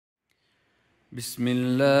بسم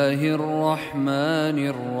الله الرحمن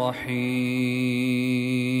الرحيم.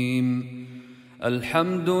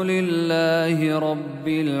 الحمد لله رب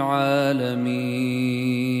العالمين،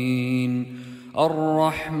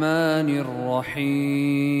 الرحمن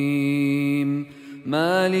الرحيم،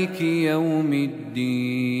 مالك يوم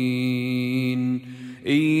الدين.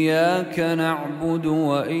 إياك نعبد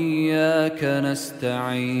وإياك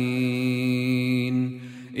نستعين.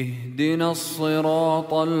 اهدنا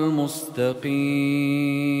الصراط المستقيم،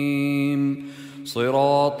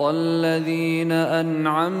 صراط الذين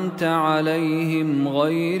أنعمت عليهم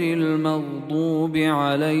غير المغضوب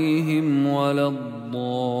عليهم ولا الضالين.